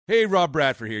Hey, Rob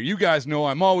Bradford here. You guys know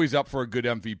I'm always up for a good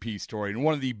MVP story, and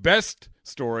one of the best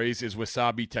stories is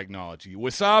Wasabi Technology.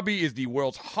 Wasabi is the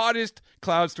world's hottest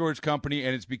cloud storage company,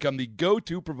 and it's become the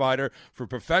go-to provider for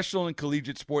professional and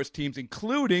collegiate sports teams,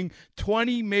 including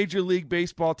 20 Major League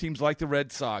Baseball teams like the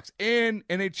Red Sox and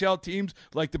NHL teams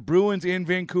like the Bruins and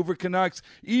Vancouver Canucks.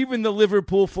 Even the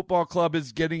Liverpool Football Club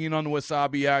is getting in on the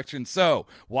Wasabi action. So,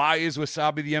 why is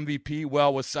Wasabi the MVP?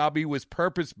 Well, Wasabi was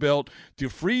purpose-built to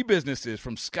free businesses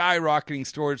from skyrocketing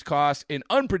storage costs and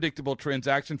unpredictable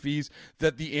transaction fees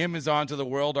that the Amazons of the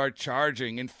world are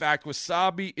charging. In fact,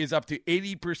 Wasabi is up to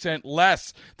 80%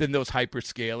 less than those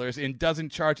hyperscalers and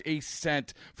doesn't charge a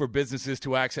cent for businesses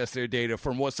to access their data.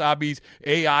 From Wasabi's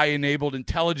AI-enabled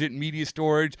intelligent media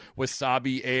storage,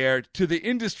 Wasabi Air, to the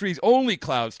industry's only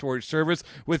cloud storage service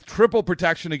with triple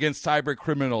protection against cyber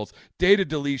criminals, data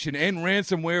deletion, and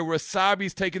ransomware,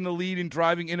 Wasabi's taken the lead in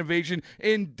driving innovation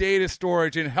in data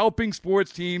storage and helping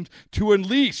sports teams to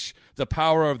unleash the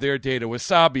power of their data.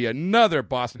 Wasabi, another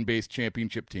Boston-based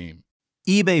championship team.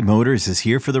 eBay Motors is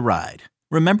here for the ride.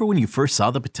 Remember when you first saw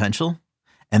the potential?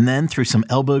 And then through some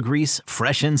elbow grease,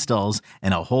 fresh installs,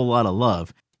 and a whole lot of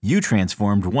love, you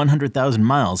transformed 100,000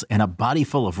 miles and a body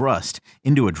full of rust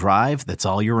into a drive that's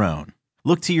all your own.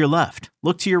 Look to your left.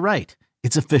 Look to your right.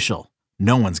 It's official.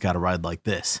 No one's got a ride like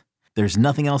this. There's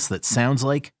nothing else that sounds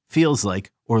like, feels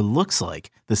like, or looks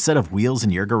like the set of wheels in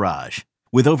your garage.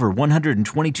 With over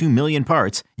 122 million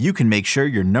parts, you can make sure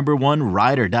your number one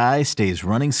ride or die stays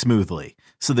running smoothly,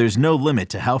 so there's no limit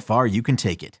to how far you can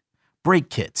take it. Brake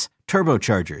kits,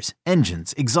 turbochargers,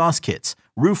 engines, exhaust kits,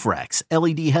 roof racks,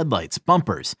 LED headlights,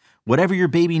 bumpers, whatever your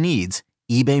baby needs,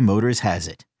 eBay Motors has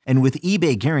it. And with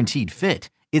eBay Guaranteed Fit,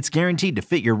 it's guaranteed to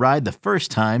fit your ride the first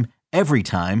time, every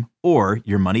time, or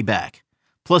your money back.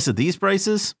 Plus at these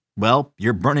prices, well,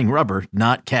 you're burning rubber,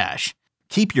 not cash.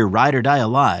 Keep your ride or die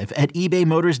alive at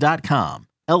ebaymotors.com.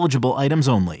 Eligible items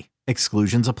only.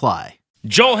 Exclusions apply.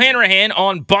 Joel Hanrahan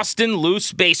on Bustin'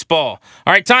 Loose Baseball.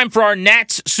 All right, time for our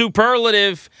Nats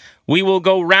Superlative. We will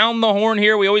go round the horn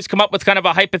here. We always come up with kind of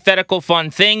a hypothetical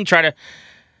fun thing, try to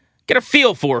get a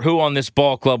feel for who on this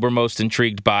ball club we're most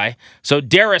intrigued by. So,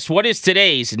 Darius, what is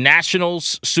today's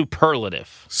Nationals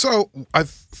Superlative? So, I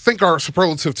think our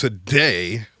superlative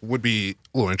today would be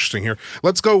a little interesting here.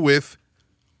 Let's go with,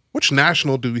 which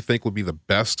National do we think would be the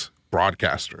best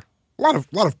broadcaster? A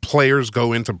lot of players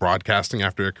go into broadcasting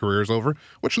after their career is over.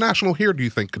 Which National here do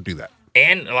you think could do that?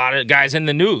 And a lot of guys in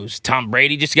the news. Tom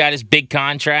Brady just got his big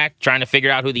contract, trying to figure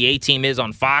out who the A-team is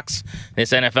on Fox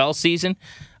this NFL season.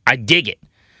 I dig it.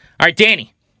 All right,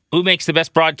 Danny, who makes the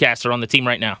best broadcaster on the team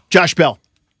right now? Josh Bell.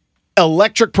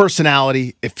 Electric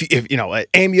personality, if you know,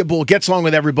 amiable, gets along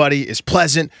with everybody, is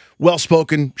pleasant,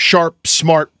 well-spoken, sharp,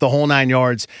 smart, the whole 9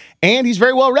 yards, and he's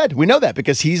very well-read. We know that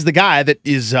because he's the guy that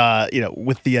is,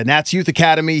 with the Nats Youth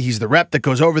Academy. He's the rep that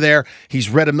goes over there. He's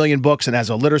read 1 million books and has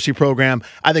a literacy program.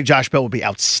 I think Josh Bell would be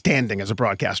outstanding as a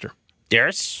broadcaster.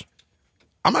 Darius?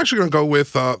 I'm actually going to go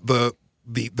with the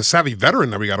savvy veteran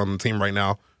that we got on the team right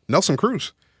now, Nelson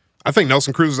Cruz. I think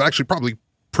Nelson Cruz is actually probably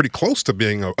pretty close to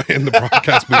being in the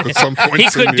broadcast booth at some point. He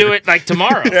could do it like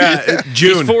tomorrow.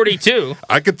 June. He's 42.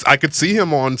 I could see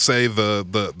him on, say, the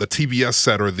TBS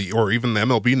set or even the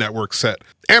MLB Network set,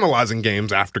 analyzing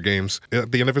games after games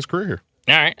at the end of his career here.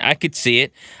 All right, I could see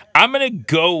it. I'm going to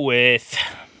go with,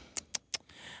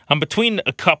 I'm between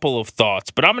a couple of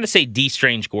thoughts, but I'm going to say D.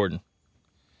 Strange Gordon.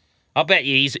 I'll bet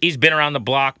you he's been around the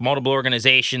block, multiple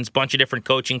organizations, bunch of different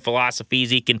coaching philosophies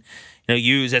he can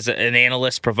use as an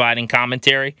analyst providing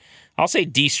commentary. I'll say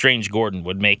D. Strange Gordon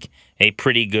would make a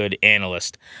pretty good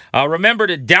analyst. Remember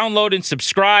to download and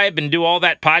subscribe and do all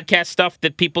that podcast stuff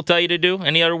that people tell you to do.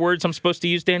 Any other words I'm supposed to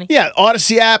use, Danny? Yeah,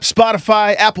 Odyssey app,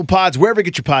 Spotify, Apple Pods, wherever you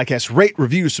get your podcasts. Rate,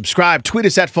 review, subscribe. Tweet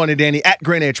us at Funny Danny, at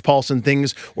Grant H. Paulson,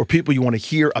 things or people you want to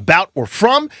hear about or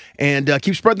from. And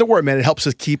keep spreading the word, man. It helps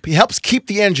keep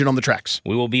the engine on the tracks.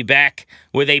 We will be back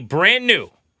with a brand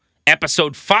new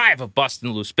episode 5 of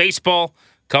Bustin' Loose Baseball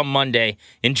come Monday.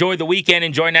 Enjoy the weekend.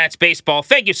 Enjoy Nats baseball.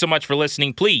 Thank you so much for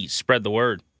listening. Please spread the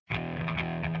word.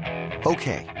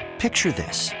 Okay, picture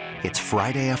this. It's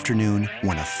Friday afternoon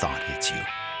when a thought hits you.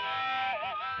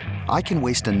 I can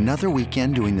waste another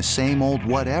weekend doing the same old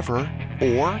whatever,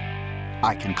 or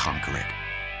I can conquer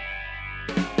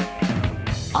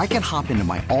it. I can hop into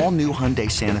my all-new Hyundai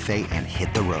Santa Fe and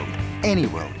hit the road. Any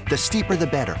road. The steeper, the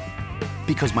better.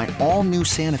 Because my all-new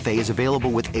Santa Fe is available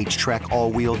with H-Track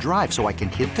all-wheel drive, so I can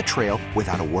hit the trail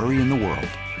without a worry in the world.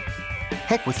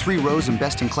 Heck, with 3 rows and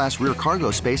best-in-class rear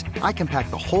cargo space, I can pack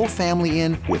the whole family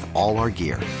in with all our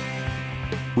gear.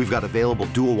 We've got available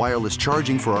dual wireless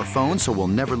charging for our phones, so we'll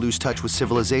never lose touch with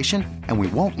civilization, and we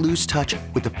won't lose touch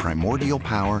with the primordial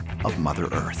power of Mother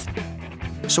Earth.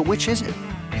 So which is it?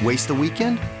 Waste the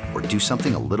weekend or do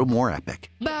something a little more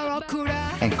epic?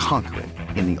 And conquer it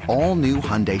in the all-new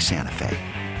Hyundai Santa Fe.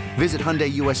 Visit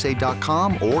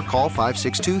HyundaiUSA.com or call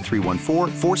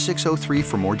 562-314-4603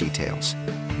 for more details.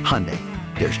 Hyundai,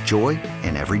 there's joy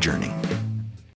in every journey.